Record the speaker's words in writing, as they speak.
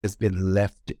has been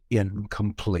left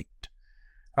incomplete.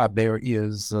 There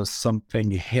is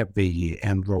something heavy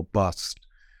and robust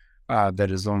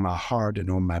that is on my heart and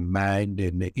on my mind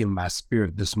and in my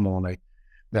spirit this morning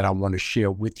that I want to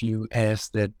share with you.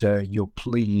 Ask that you'll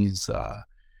please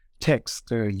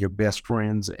text your best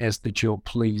friends. Ask that you'll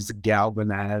please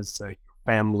galvanize your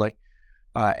family.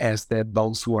 Ask that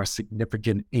those who are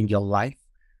significant in your life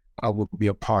will be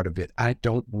a part of it. I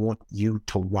don't want you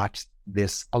to watch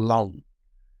this alone.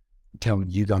 I'm telling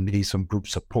you, you're going to need some group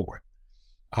support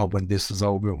when this is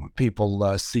over. When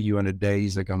people see you in the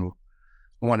days, they're going to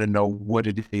want to know what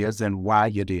it is and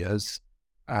why it is.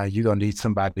 You're going to need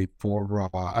somebody for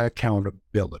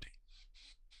accountability.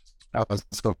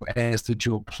 So ask that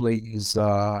you'll please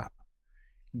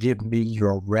give me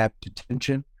your rapt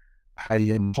attention. I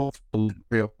am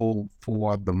hopeful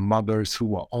for the mothers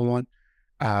who are on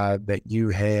that you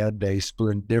had a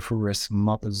splendiferous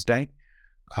Mother's Day.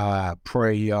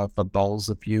 Pray for those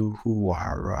of you who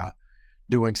are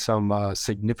doing some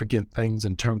significant things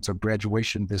in terms of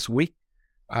graduation this week,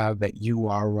 that you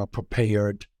are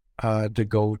prepared to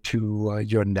go to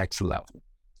your next level.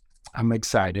 I'm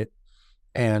excited.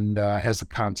 And as a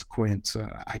consequence,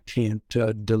 I can't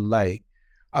delay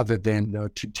other than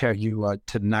to tell you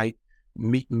tonight,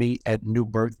 meet me at New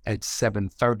Birth at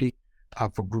 7:30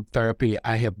 for group therapy.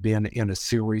 I have been in a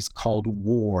series called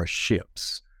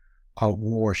Warships,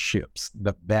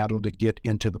 the battle to get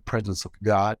into the presence of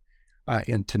God.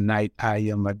 And tonight I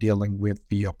am dealing with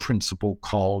the principle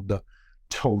called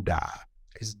toda.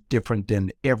 It's different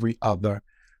than every other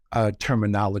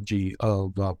terminology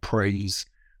of praise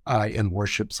and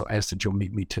worship. So I ask that you'll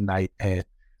meet me tonight at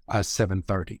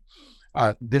 7:30.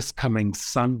 This coming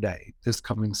Sunday,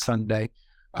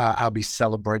 I'll be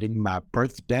celebrating my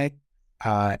birthday,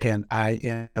 and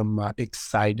I am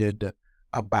excited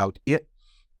about it.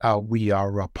 We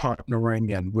are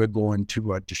partnering, and we're going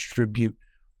to distribute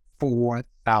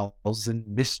 4,000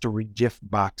 mystery gift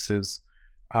boxes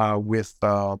with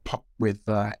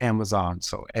Amazon.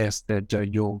 So ask that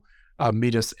you'll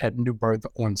meet us at New Birth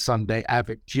on Sunday. I have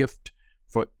a gift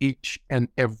for each and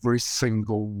every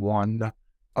single one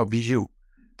of you.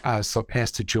 So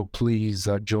ask that you'll please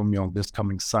join me on this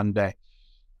coming Sunday.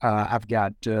 I've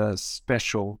got a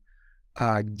special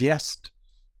guest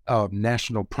of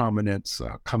national prominence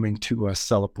coming to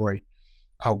celebrate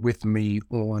with me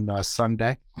on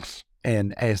Sunday,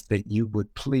 and ask that you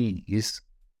would please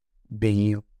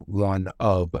be one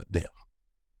of them.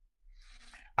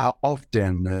 I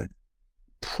often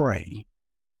pray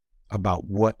about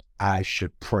what I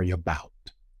should pray about.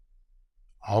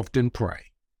 I often pray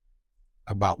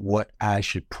about what I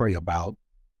should pray about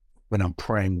when I'm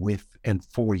praying with and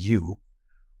for you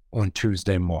on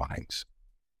Tuesday mornings.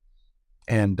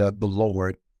 And the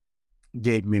Lord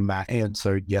gave me my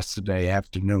answer yesterday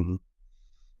afternoon.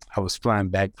 I was flying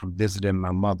back from visiting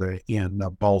my mother in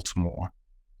Baltimore.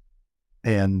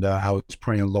 And I was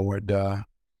praying, Lord,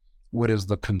 what is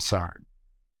the concern?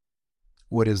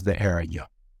 What is the area?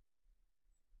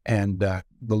 And the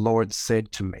Lord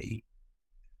said to me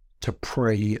to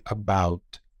pray about,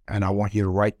 and I want you to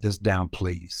write this down,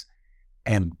 please,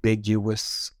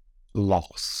 ambiguous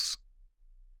loss.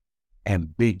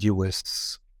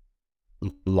 Ambiguous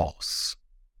loss.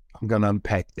 I'm going to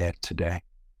unpack that today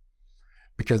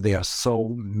because there are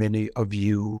so many of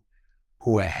you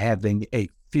who are having a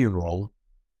funeral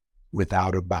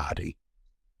without a body.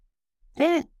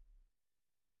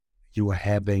 You are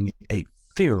having a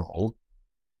funeral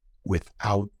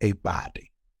without a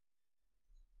body.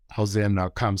 I was in a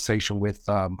conversation with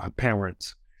my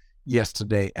parents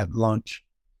yesterday at lunch,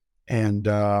 and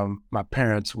my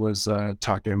parents was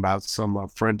talking about some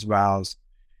friends of ours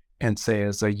and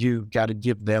says, you got to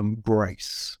give them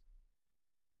grace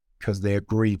because they're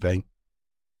grieving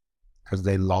because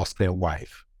they lost their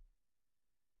wife.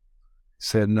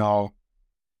 Said, no,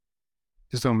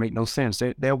 this don't make no sense.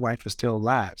 Their wife is still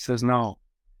alive. Says, no,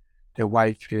 their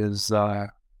wife is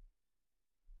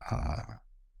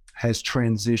has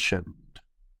transitioned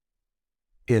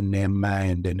in their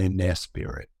mind and in their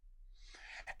spirit.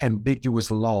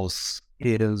 Ambiguous loss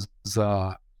is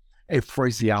a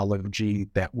phraseology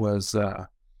that was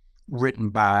written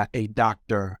by a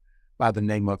doctor by the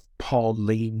name of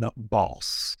Pauline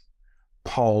Boss.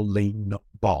 Pauline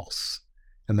Boss.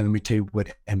 And then let me tell you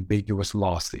what ambiguous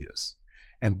loss is.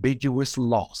 Ambiguous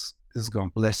loss is going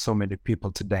to bless so many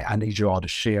people today. I need you all to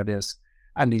share this.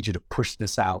 I need you to push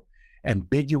this out.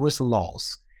 Ambiguous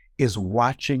loss is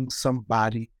watching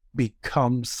somebody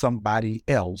become somebody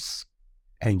else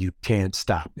and you can't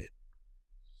stop it.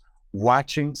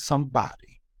 Watching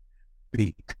somebody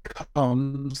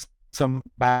become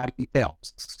somebody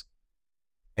else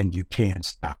and you can't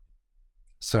stop.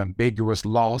 So ambiguous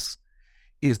loss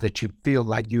is that you feel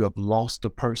like you have lost a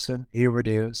person. Here it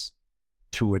is,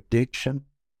 to addiction.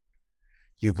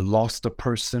 You've lost a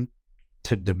person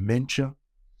to dementia.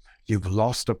 You've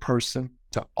lost a person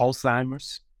to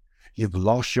Alzheimer's. You've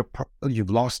lost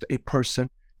a person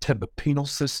to the penal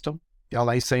system. Y'all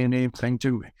ain't saying anything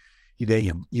to me.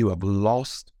 You have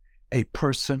lost a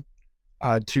person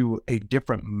to a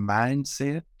different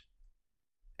mindset.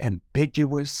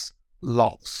 Ambiguous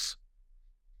loss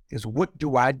is, what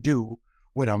do I do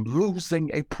when I'm losing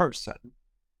a person,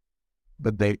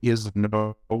 but there is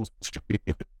no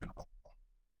funeral?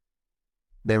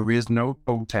 There is no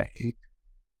toda,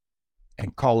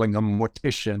 and calling a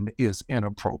mortician is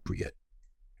inappropriate.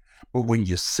 But when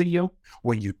you see them,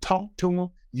 when you talk to them,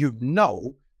 you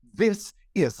know this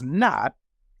is not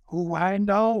who I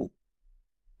know.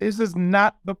 This is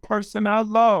not the person I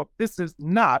love. This is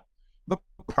not the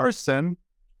person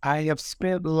I have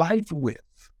spent life with.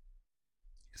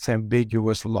 It's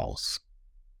ambiguous loss.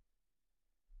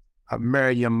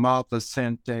 Mary and Martha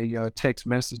sent a text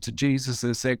message to Jesus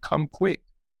and said, "Come quick.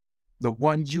 The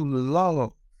one you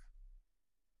love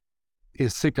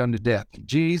is sick unto death."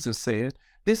 Jesus said,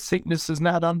 "This sickness is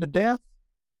not unto death.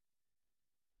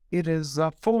 It is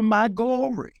for my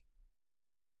glory."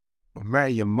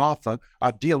 Mary and Martha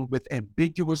are dealing with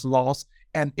ambiguous loss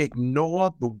and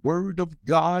ignore the word of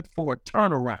God for a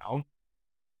turnaround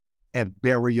and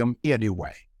bury him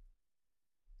anyway.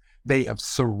 They have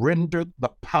surrendered the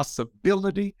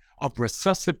possibility of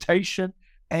resuscitation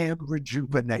and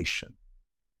rejuvenation.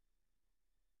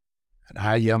 And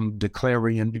I am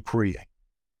declaring and decreeing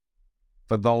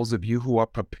for those of you who are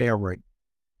preparing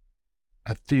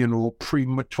a funeral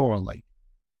prematurely,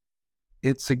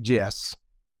 it suggests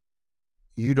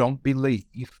you don't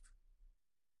believe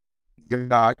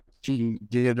God can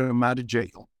get them out of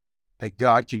jail, that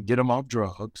God can get them off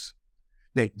drugs,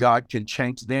 that God can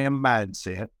change their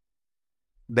mindset,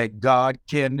 that God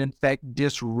can, in fact,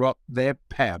 disrupt their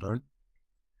pattern,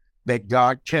 that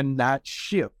God cannot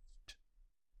shift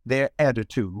their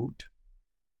attitude.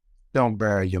 Don't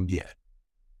bury them yet.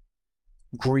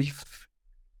 Grief,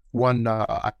 one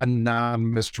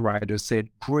anonymous writer said,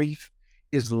 grief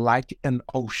is like an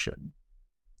ocean.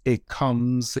 It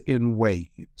comes in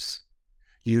waves.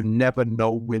 You never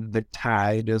know when the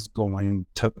tide is going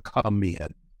to come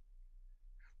in.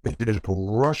 But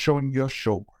it'll rush on your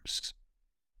shoulders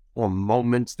on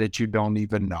moments that you don't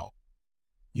even know.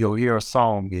 You'll hear a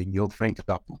song and you'll think of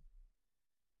them.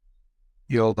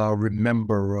 You'll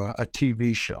remember a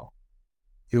TV show.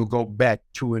 You'll go back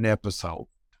to an episode.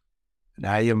 And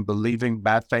I am believing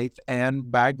by faith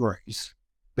and by grace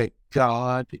that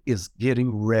God is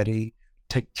getting ready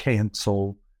to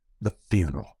cancel the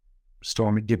funeral.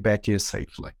 Stormy, get back here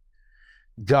safely.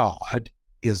 God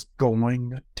is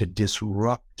going to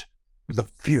disrupt the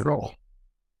funeral.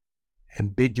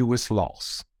 Ambiguous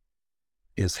loss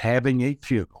is having a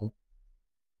funeral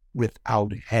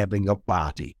without having a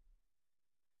body.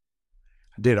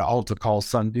 I did an altar call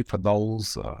Sunday for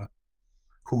those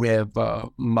who have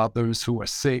mothers who are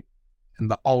sick, and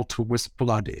the altar was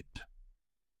flooded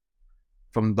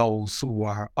from those who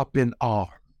are up in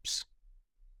arms,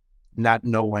 not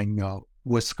knowing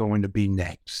what's going to be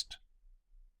next,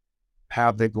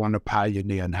 how they're going to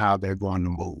pioneer and how they're going to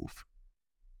move.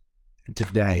 And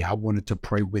today, I wanted to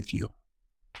pray with you.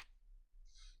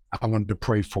 I wanted to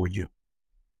pray for you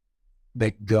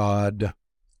that God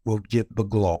will get the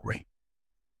glory.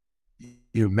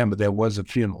 You remember there was a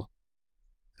funeral.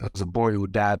 There was a boy who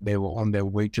died. They were on their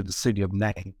way to the city of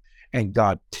Nain, and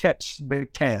God touched the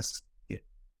casket,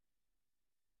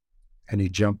 and he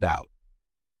jumped out.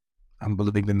 I'm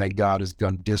believing that God is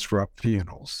going to disrupt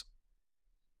funerals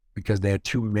because there are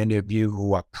too many of you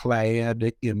who are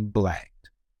clad in black.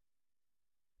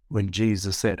 When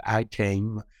Jesus said, I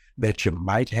came that you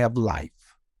might have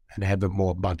life and have it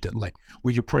more abundantly.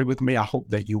 Will you pray with me? I hope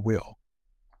that you will.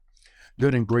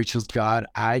 Good and gracious God,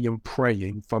 I am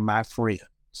praying for my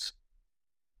friends.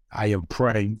 I am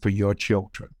praying for your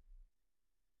children.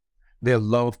 Their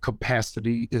love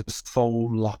capacity is so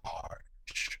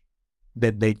large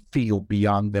that they feel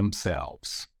beyond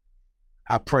themselves.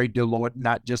 I pray, dear Lord,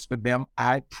 not just for them.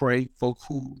 I pray for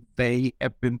who they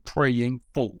have been praying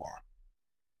for.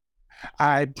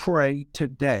 I pray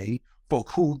today for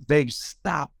who they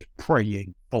stopped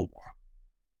praying for.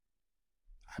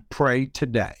 I pray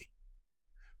today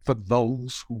for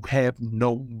those who have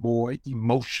no more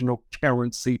emotional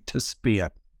currency to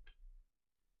spend.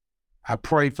 I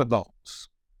pray for those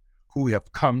who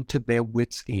have come to their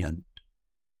wits' end.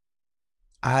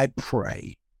 I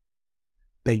pray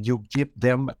that you give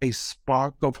them a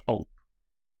spark of hope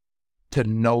to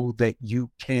know that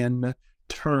you can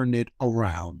turn it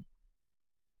around.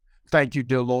 Thank you,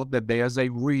 dear Lord, that there's a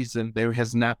reason there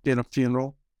has not been a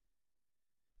funeral.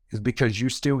 It's because you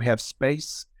still have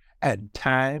space and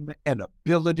time and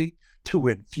ability to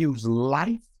infuse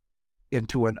life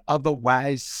into an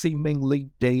otherwise seemingly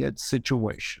dead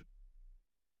situation.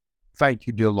 Thank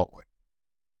you, dear Lord,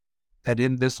 that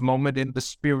in this moment in the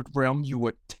spirit realm, you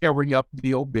are tearing up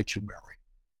the obituary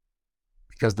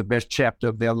because the best chapter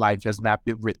of their life has not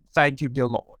been written. Thank you, dear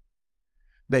Lord,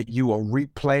 that you are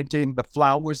replanting the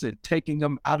flowers and taking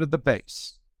them out of the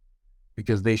vase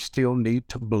because they still need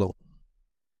to bloom.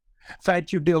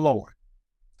 Thank you, dear Lord,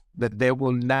 that there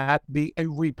will not be a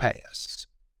repast,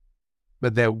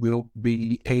 but there will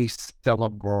be a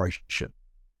celebration.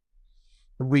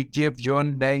 We give your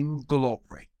name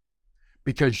glory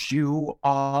because you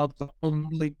are the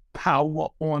only power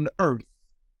on earth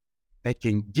that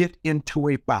can get into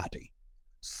a body,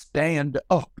 stand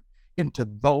up into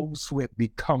those who have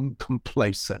become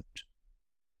complacent.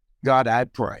 God, I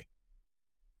pray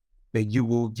that you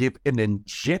will give an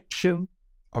injection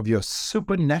of your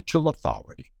supernatural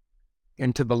authority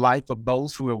into the life of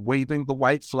those who are waving the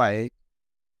white flag,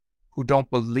 who don't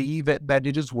believe that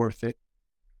it is worth it,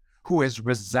 who has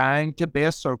resigned to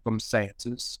their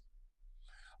circumstances.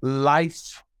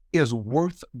 Life is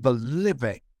worth the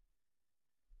living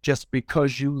just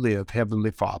because you live,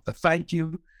 Heavenly Father. Thank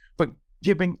you for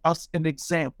giving us an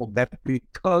example that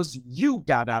because you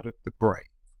got out of the grave,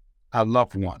 our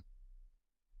loved one,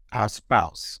 our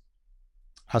spouse,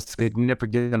 our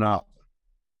significant other,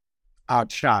 our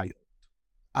child,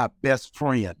 our best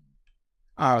friend,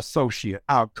 our associate,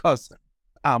 our cousin,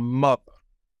 our mother,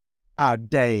 our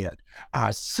dad,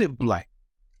 our sibling,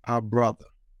 our brother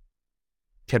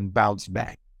can bounce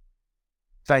back.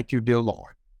 Thank you, dear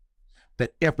Lord,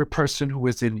 that every person who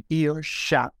is in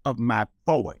earshot of my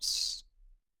voice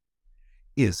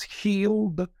is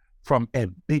healed from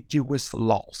ambiguous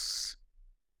loss.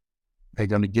 They're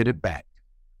going to get it back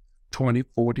 20,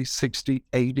 40, 60,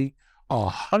 80,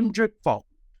 100-fold.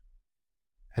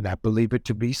 And I believe it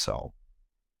to be so.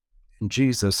 In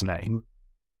Jesus' name,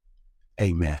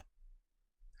 amen.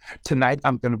 Tonight,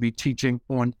 I'm going to be teaching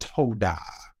on toda.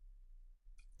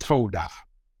 Toda.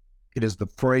 It is the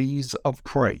phrase of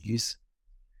praise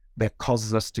that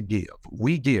causes us to give.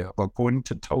 We give, according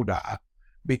to toda,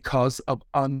 because of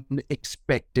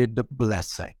unexpected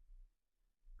blessing.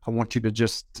 I want you to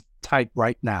just type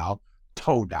right now,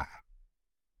 toda,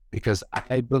 because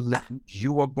I believe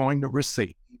you are going to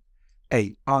receive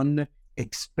an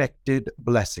unexpected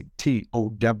blessing.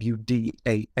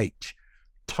 TOWDAH.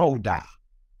 Toda.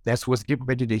 That's what's getting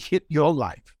ready to hit your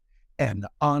life. An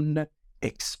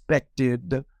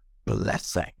unexpected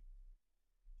blessing.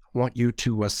 I want you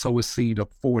to sow a seed of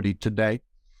 40 today.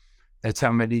 That's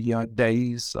how many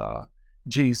days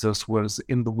Jesus was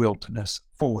in the wilderness,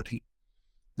 40.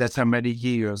 That's how many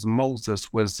years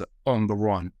Moses was on the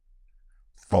run,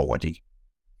 40.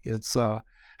 It's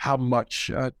how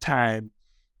much time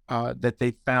that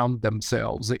they found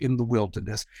themselves in the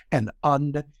wilderness. An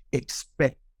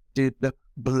unexpected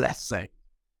blessing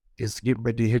is getting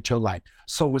ready to hit your life.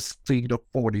 Sow a seed of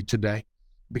 40 today,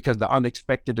 because the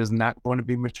unexpected is not going to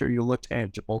be material or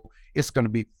tangible. It's going to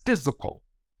be physical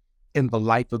in the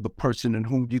life of the person in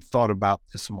whom you thought about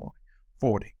this morning.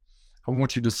 40. I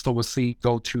want you to sow a seed.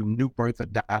 Go to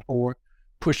newbirth.org,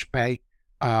 push pay,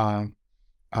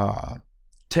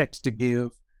 text to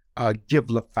give,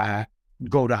 Givelify.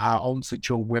 Go to our own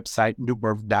secure website,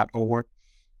 newbirth.org.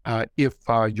 If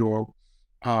your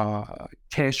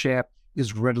Cash App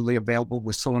is readily available,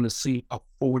 we're sowing a seed of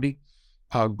 40.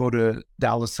 Go to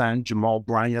 $ Jamal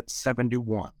Bryant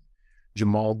 71.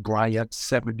 Jamal Bryant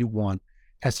 71.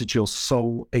 As that you'll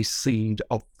sow a seed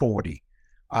of 40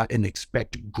 and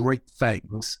expect great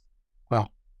things.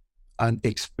 Well,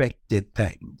 unexpected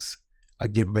things are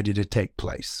getting ready to take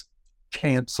place.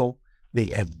 Cancel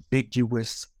the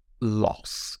ambiguous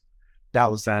loss.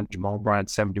 $ Jamal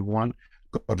Bryant 71.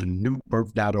 Go to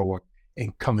newbirth.org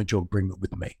and come into agreement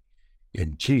with me.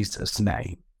 In Jesus'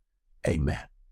 name, amen.